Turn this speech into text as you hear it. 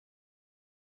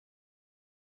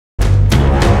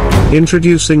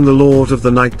Introducing the Lord of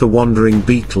the Night, the Wandering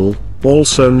Beetle,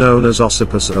 also known as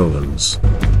Ocypus olens.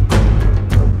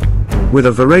 With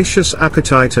a voracious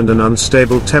appetite and an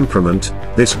unstable temperament,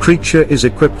 this creature is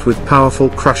equipped with powerful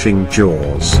crushing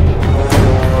jaws.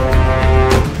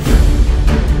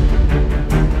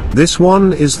 This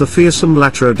one is the fearsome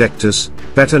Latrodectus,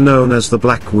 better known as the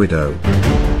Black Widow.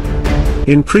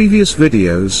 In previous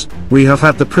videos, we have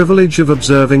had the privilege of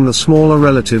observing the smaller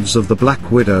relatives of the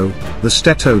Black Widow, the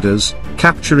Stetodas,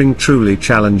 capturing truly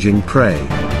challenging prey.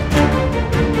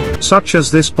 Such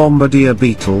as this bombardier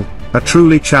beetle, a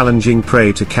truly challenging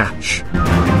prey to catch.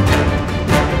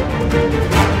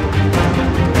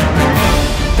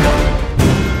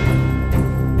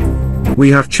 We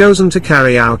have chosen to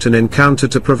carry out an encounter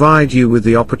to provide you with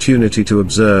the opportunity to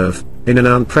observe, in an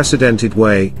unprecedented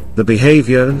way, the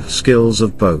behavior and skills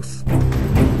of both.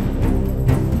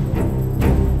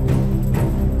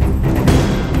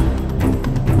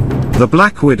 The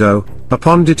Black Widow,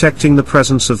 upon detecting the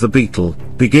presence of the beetle,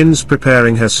 begins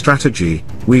preparing her strategy,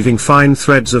 weaving fine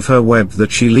threads of her web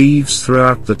that she leaves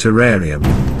throughout the terrarium.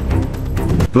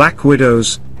 Black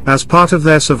Widows, as part of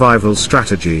their survival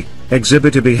strategy,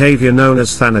 exhibit a behavior known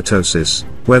as thanatosis,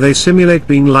 where they simulate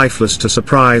being lifeless to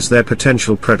surprise their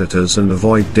potential predators and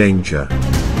avoid danger.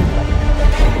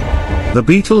 The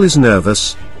beetle is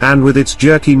nervous, and with its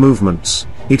jerky movements,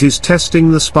 it is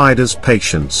testing the spider's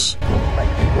patience.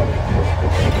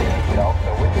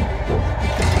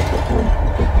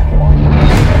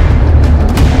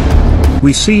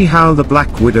 We see how the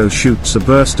Black Widow shoots a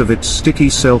burst of its sticky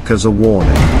silk as a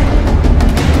warning.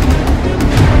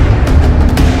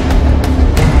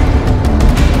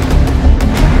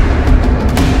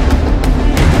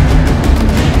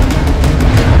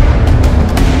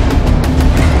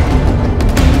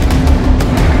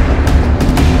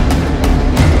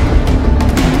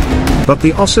 But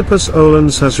the Ocypus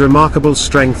olens has remarkable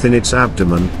strength in its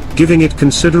abdomen, giving it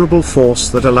considerable force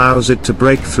that allows it to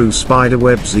break through spider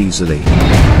webs easily.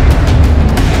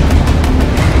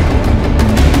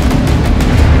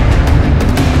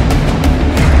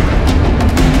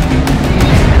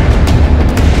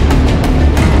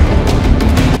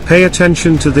 Pay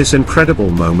attention to this incredible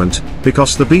moment,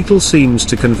 because the beetle seems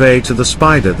to convey to the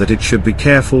spider that it should be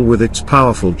careful with its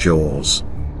powerful jaws.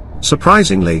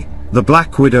 Surprisingly, the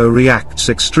Black Widow reacts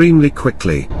extremely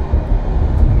quickly.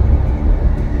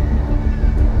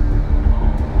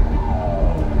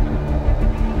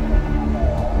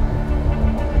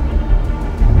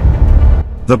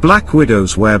 The Black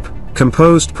Widow's web,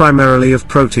 composed primarily of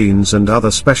proteins and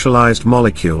other specialized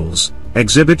molecules,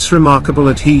 exhibits remarkable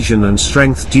adhesion and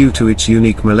strength due to its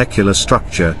unique molecular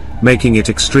structure, making it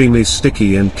extremely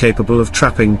sticky and capable of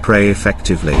trapping prey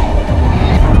effectively.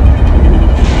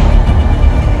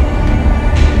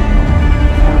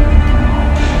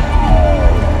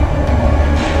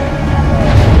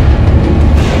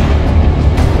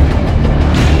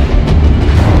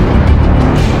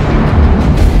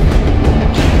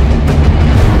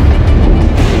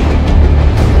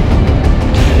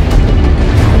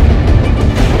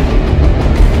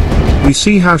 We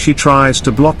see how she tries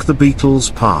to block the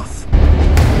beetle's path.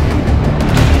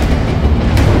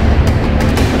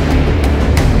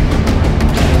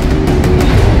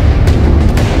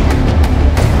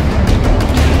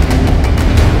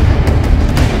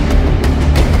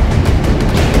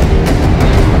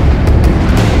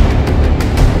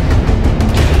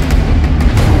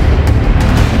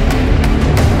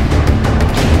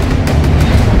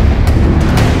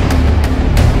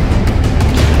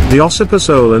 The Ocypus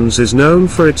olens is known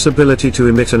for its ability to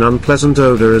emit an unpleasant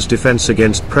odor as defense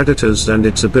against predators and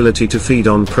its ability to feed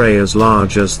on prey as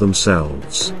large as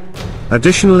themselves.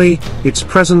 Additionally, its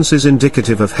presence is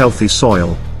indicative of healthy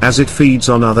soil, as it feeds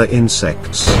on other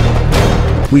insects.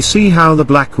 We see how the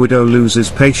Black Widow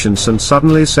loses patience and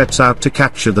suddenly sets out to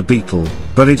capture the beetle,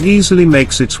 but it easily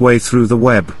makes its way through the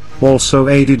web, also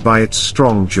aided by its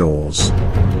strong jaws.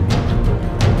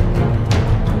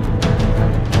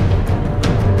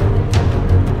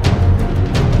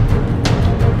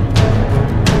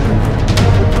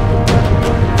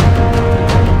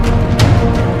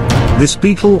 This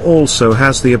beetle also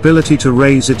has the ability to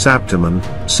raise its abdomen,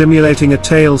 simulating a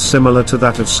tail similar to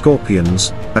that of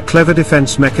scorpions, a clever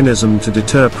defense mechanism to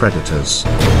deter predators.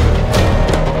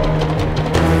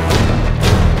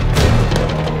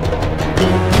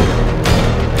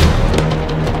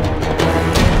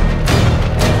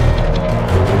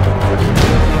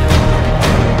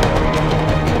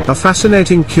 A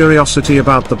fascinating curiosity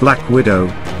about the Black Widow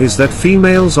is that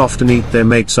females often eat their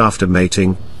mates after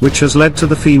mating, which has led to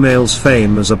the female's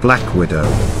fame as a Black Widow.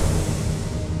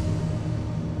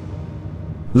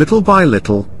 Little by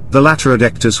little, the latter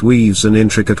adaptations weaves an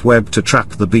intricate web to trap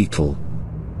the beetle.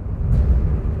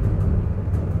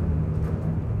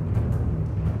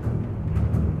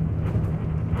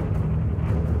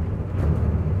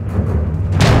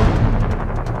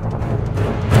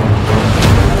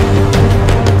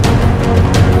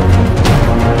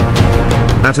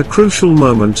 At a crucial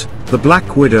moment, the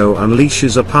Black Widow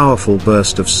unleashes a powerful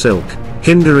burst of silk,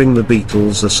 hindering the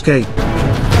beetle's escape.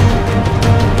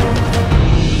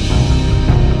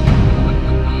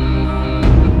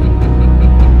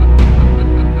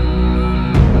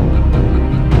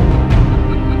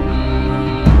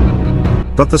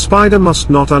 But the spider must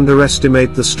not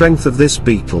underestimate the strength of this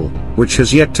beetle, which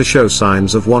has yet to show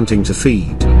signs of wanting to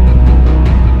feed.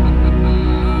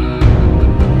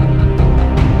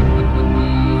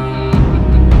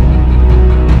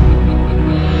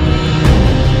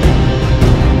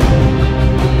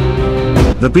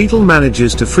 The beetle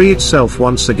manages to free itself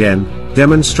once again,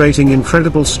 demonstrating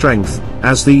incredible strength,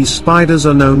 as these spiders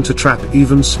are known to trap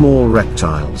even small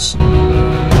reptiles.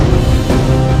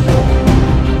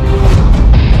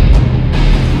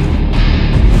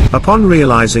 Upon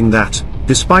realizing that,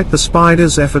 despite the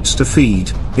spider's efforts to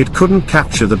feed, it couldn't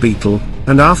capture the beetle,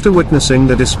 and after witnessing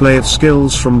the display of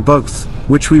skills from both,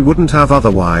 which we wouldn't have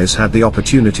otherwise had the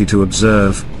opportunity to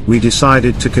observe, we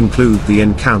decided to conclude the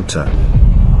encounter.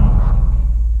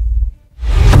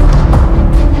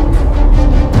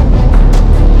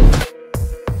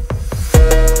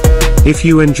 If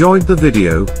you enjoyed the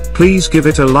video, please give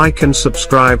it a like and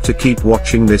subscribe to keep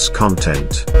watching this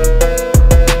content.